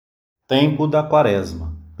Tempo da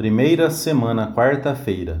Quaresma, primeira semana,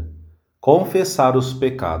 quarta-feira. Confessar os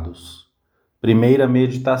pecados. Primeira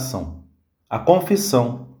meditação. A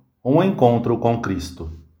confissão, um encontro com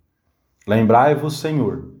Cristo. Lembrai-vos,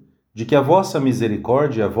 Senhor, de que a vossa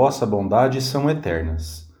misericórdia e a vossa bondade são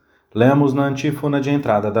eternas. Lemos na antífona de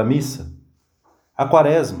entrada da missa. A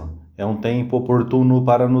Quaresma é um tempo oportuno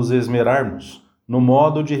para nos esmerarmos no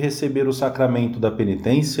modo de receber o sacramento da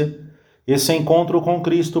penitência, esse encontro com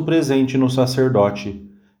Cristo presente no sacerdote,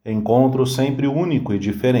 encontro sempre único e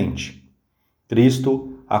diferente.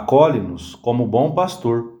 Cristo acolhe-nos como bom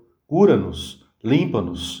pastor, cura-nos,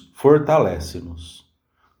 limpa-nos, fortalece-nos.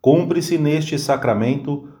 Cumpre-se neste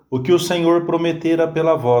sacramento o que o Senhor prometera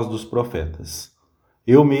pela voz dos profetas.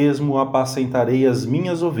 Eu mesmo apacentarei as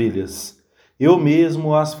minhas ovelhas, eu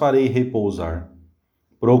mesmo as farei repousar.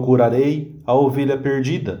 Procurarei a ovelha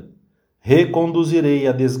perdida, reconduzirei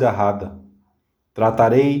a desgarrada.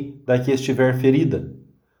 Tratarei da que estiver ferida,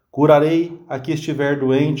 curarei a que estiver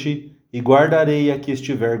doente e guardarei a que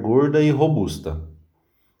estiver gorda e robusta.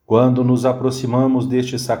 Quando nos aproximamos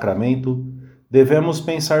deste sacramento, devemos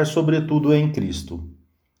pensar sobretudo em Cristo.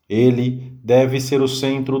 Ele deve ser o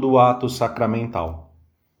centro do ato sacramental.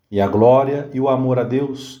 E a glória e o amor a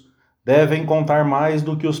Deus devem contar mais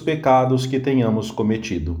do que os pecados que tenhamos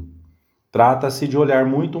cometido. Trata-se de olhar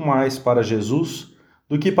muito mais para Jesus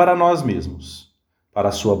do que para nós mesmos, para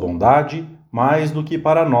a sua bondade mais do que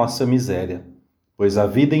para a nossa miséria, pois a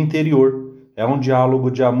vida interior é um diálogo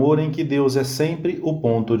de amor em que Deus é sempre o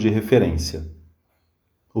ponto de referência.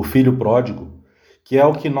 O filho pródigo, que é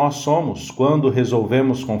o que nós somos quando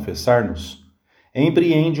resolvemos confessar-nos,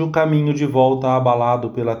 empreende o caminho de volta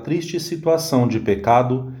abalado pela triste situação de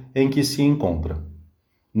pecado em que se encontra.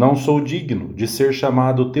 Não sou digno de ser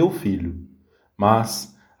chamado teu filho,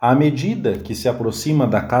 mas, à medida que se aproxima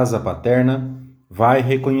da casa paterna, vai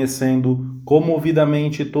reconhecendo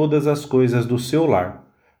comovidamente todas as coisas do seu lar,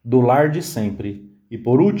 do lar de sempre, e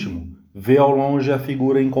por último, vê ao longe a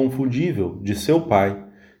figura inconfundível de seu pai,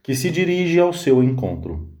 que se dirige ao seu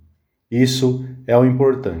encontro. Isso é o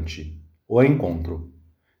importante, o encontro.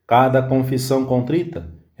 Cada confissão contrita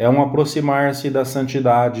é um aproximar-se da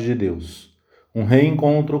santidade de Deus, um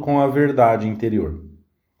reencontro com a verdade interior,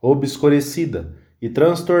 obscurecida e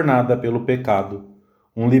transtornada pelo pecado,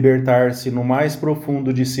 um libertar-se no mais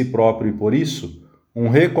profundo de si próprio e, por isso, um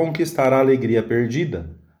reconquistar a alegria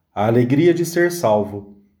perdida, a alegria de ser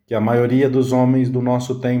salvo, que a maioria dos homens do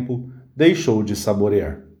nosso tempo deixou de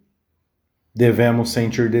saborear. Devemos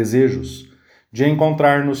sentir desejos de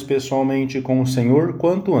encontrar-nos pessoalmente com o Senhor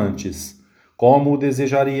quanto antes, como o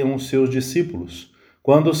desejariam os seus discípulos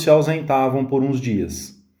quando se ausentavam por uns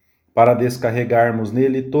dias, para descarregarmos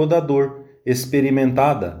nele toda a dor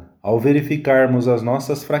experimentada ao verificarmos as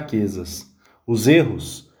nossas fraquezas, os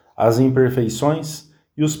erros, as imperfeições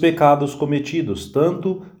e os pecados cometidos,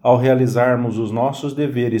 tanto ao realizarmos os nossos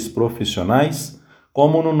deveres profissionais,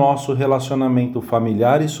 como no nosso relacionamento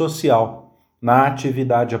familiar e social, na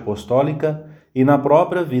atividade apostólica e na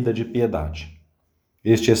própria vida de piedade.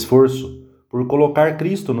 Este esforço por colocar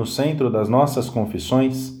Cristo no centro das nossas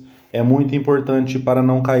confissões é muito importante para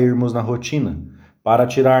não cairmos na rotina, para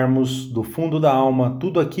tirarmos do fundo da alma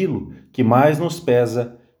tudo aquilo que mais nos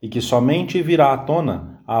pesa e que somente virá à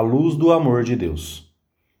tona à luz do amor de Deus.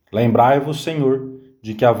 Lembrai-vos, Senhor,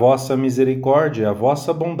 de que a vossa misericórdia e a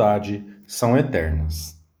vossa bondade são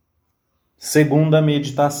eternas. Segunda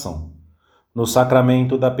meditação. No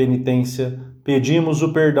sacramento da penitência, pedimos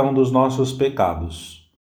o perdão dos nossos pecados.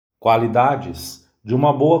 Qualidades de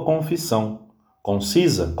uma boa confissão,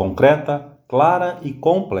 concisa, concreta, clara e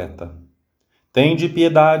completa. Tende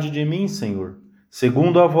piedade de mim, Senhor,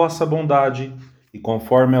 segundo a vossa bondade e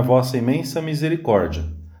conforme a vossa imensa misericórdia,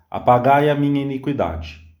 apagai a minha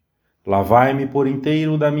iniquidade. Lavai-me por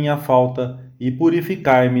inteiro da minha falta e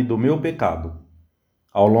purificai-me do meu pecado.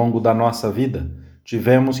 Ao longo da nossa vida,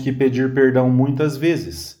 tivemos que pedir perdão muitas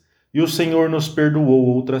vezes, e o Senhor nos perdoou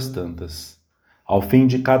outras tantas. Ao fim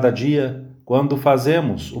de cada dia, quando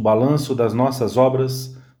fazemos o balanço das nossas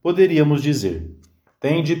obras, poderíamos dizer: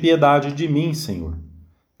 tende piedade de mim, Senhor.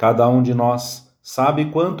 Cada um de nós sabe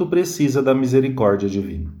quanto precisa da misericórdia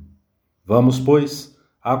divina. Vamos, pois,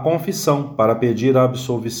 à confissão para pedir a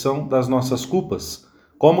absolvição das nossas culpas,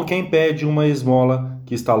 como quem pede uma esmola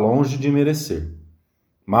que está longe de merecer.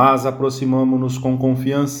 Mas aproximamo-nos com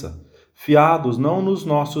confiança, fiados não nos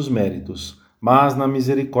nossos méritos, mas na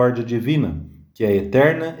misericórdia divina, que é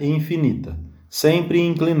eterna e infinita, sempre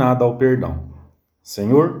inclinada ao perdão.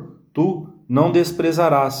 Senhor, tu não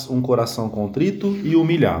desprezarás um coração contrito e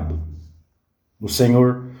humilhado. O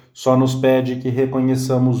Senhor só nos pede que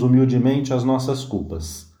reconheçamos humildemente as nossas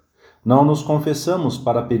culpas, Não nos confessamos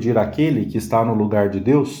para pedir àquele que está no lugar de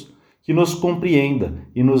Deus que nos compreenda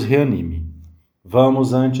e nos reanime.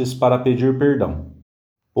 Vamos antes para pedir perdão.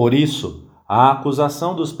 Por isso, a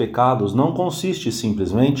acusação dos pecados não consiste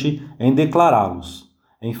simplesmente em declará-los,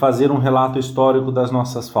 em fazer um relato histórico das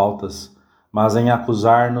nossas faltas, mas em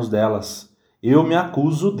acusar-nos delas. Eu me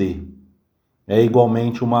acuso de. É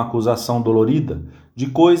igualmente uma acusação dolorida de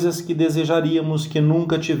coisas que desejaríamos que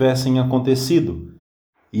nunca tivessem acontecido,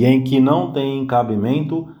 e em que não têm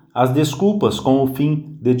cabimento as desculpas com o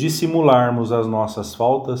fim de dissimularmos as nossas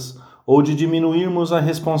faltas ou de diminuirmos a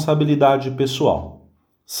responsabilidade pessoal.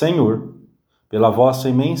 Senhor, pela vossa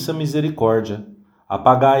imensa misericórdia,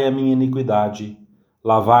 apagai a minha iniquidade,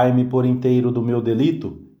 lavai-me por inteiro do meu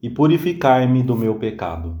delito e purificai-me do meu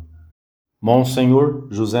pecado. Monsenhor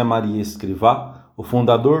José Maria Escrivá, o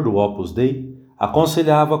fundador do Opus Dei,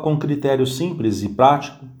 aconselhava com critério simples e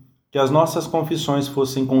prático que as nossas confissões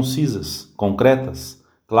fossem concisas, concretas,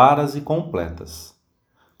 claras e completas.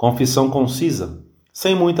 Confissão concisa,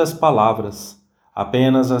 sem muitas palavras,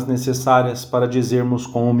 apenas as necessárias para dizermos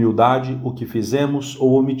com humildade o que fizemos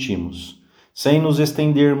ou omitimos, sem nos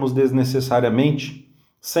estendermos desnecessariamente,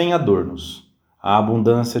 sem adornos. A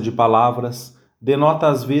abundância de palavras denota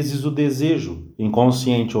às vezes o desejo,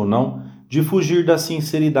 inconsciente ou não, de fugir da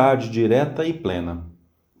sinceridade direta e plena.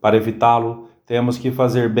 Para evitá-lo, temos que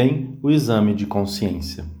fazer bem o exame de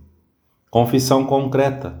consciência. Confissão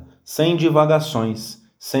concreta, sem divagações,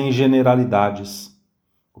 sem generalidades.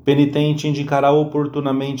 O penitente indicará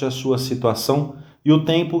oportunamente a sua situação e o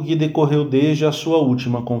tempo que decorreu desde a sua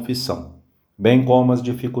última confissão, bem como as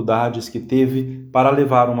dificuldades que teve para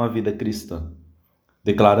levar uma vida cristã,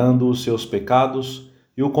 declarando os seus pecados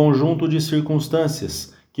e o conjunto de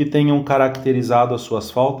circunstâncias que tenham caracterizado as suas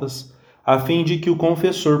faltas, a fim de que o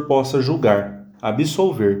confessor possa julgar,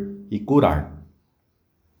 absolver e curar.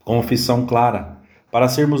 Confissão clara, para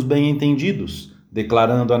sermos bem entendidos,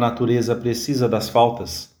 declarando a natureza precisa das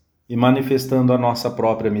faltas e manifestando a nossa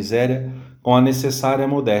própria miséria com a necessária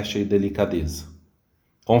modéstia e delicadeza.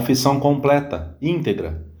 Confissão completa,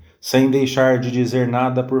 íntegra, sem deixar de dizer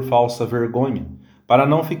nada por falsa vergonha, para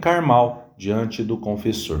não ficar mal diante do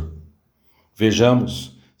confessor.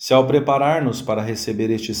 Vejamos se ao preparar-nos para receber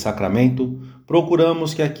este sacramento,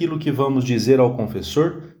 procuramos que aquilo que vamos dizer ao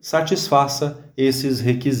confessor satisfaça esses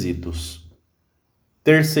requisitos.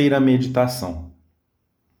 Terceira meditação.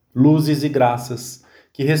 Luzes e graças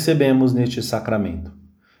que recebemos neste sacramento.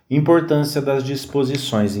 Importância das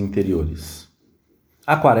disposições interiores.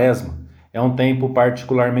 A Quaresma é um tempo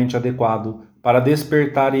particularmente adequado para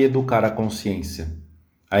despertar e educar a consciência.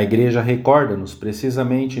 A Igreja recorda-nos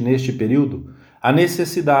precisamente neste período a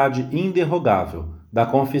necessidade inderrogável da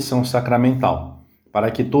confissão sacramental, para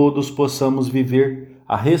que todos possamos viver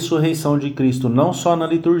a ressurreição de Cristo não só na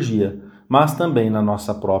liturgia, mas também na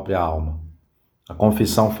nossa própria alma. A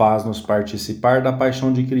confissão faz-nos participar da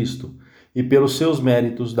paixão de Cristo e, pelos seus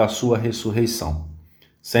méritos, da sua ressurreição.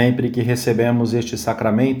 Sempre que recebemos este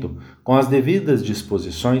sacramento com as devidas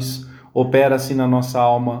disposições, opera-se na nossa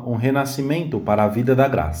alma um renascimento para a vida da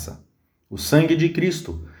graça. O sangue de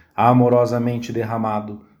Cristo, amorosamente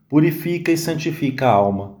derramado, purifica e santifica a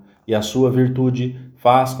alma, e a sua virtude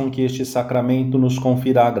faz com que este sacramento nos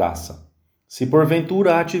confira a graça. Se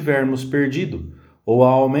porventura a tivermos perdido, ou a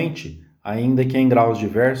aumente, ainda que em graus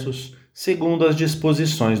diversos, segundo as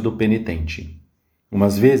disposições do penitente.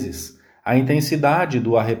 Umas vezes, a intensidade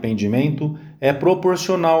do arrependimento é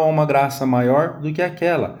proporcional a uma graça maior do que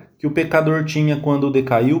aquela que o pecador tinha quando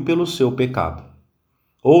decaiu pelo seu pecado.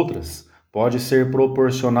 Outras, pode ser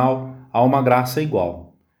proporcional a uma graça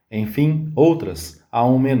igual. Enfim, outras, a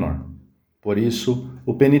um menor. Por isso,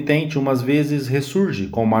 o penitente umas vezes ressurge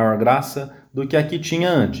com maior graça do que a que tinha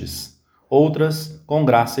antes, outras com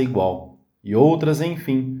graça igual, e outras,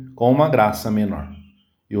 enfim, com uma graça menor.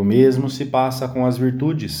 E o mesmo se passa com as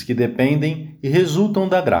virtudes que dependem e resultam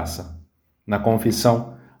da graça. Na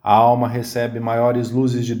confissão, a alma recebe maiores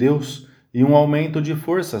luzes de Deus e um aumento de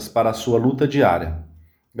forças para a sua luta diária.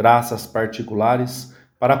 Graças particulares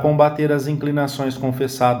para combater as inclinações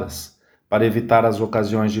confessadas, para evitar as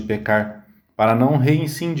ocasiões de pecar, para não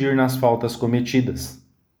reincidir nas faltas cometidas.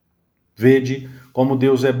 Vede como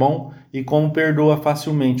Deus é bom e como perdoa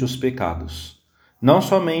facilmente os pecados. Não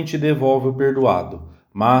somente devolve o perdoado,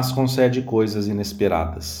 mas concede coisas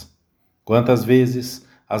inesperadas. Quantas vezes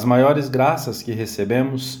as maiores graças que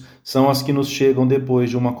recebemos são as que nos chegam depois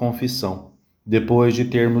de uma confissão, depois de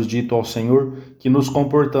termos dito ao Senhor que nos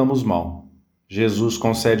comportamos mal. Jesus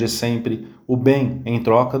concede sempre o bem em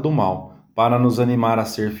troca do mal, para nos animar a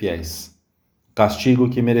ser fiéis. O castigo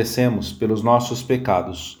que merecemos pelos nossos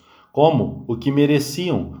pecados como o que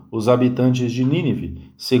mereciam os habitantes de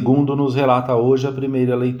Nínive, segundo nos relata hoje a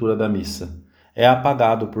primeira leitura da missa. É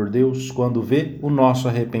apagado por Deus quando vê o nosso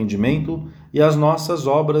arrependimento e as nossas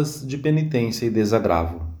obras de penitência e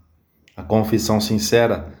desagravo. A confissão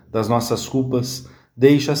sincera das nossas culpas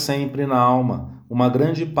deixa sempre na alma uma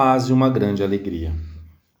grande paz e uma grande alegria.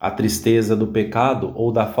 A tristeza do pecado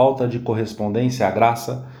ou da falta de correspondência à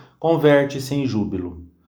graça converte-se em júbilo.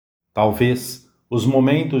 Talvez os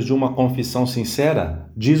momentos de uma confissão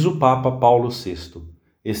sincera, diz o Papa Paulo VI,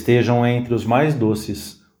 estejam entre os mais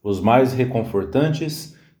doces, os mais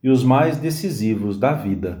reconfortantes e os mais decisivos da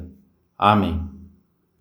vida. Amém.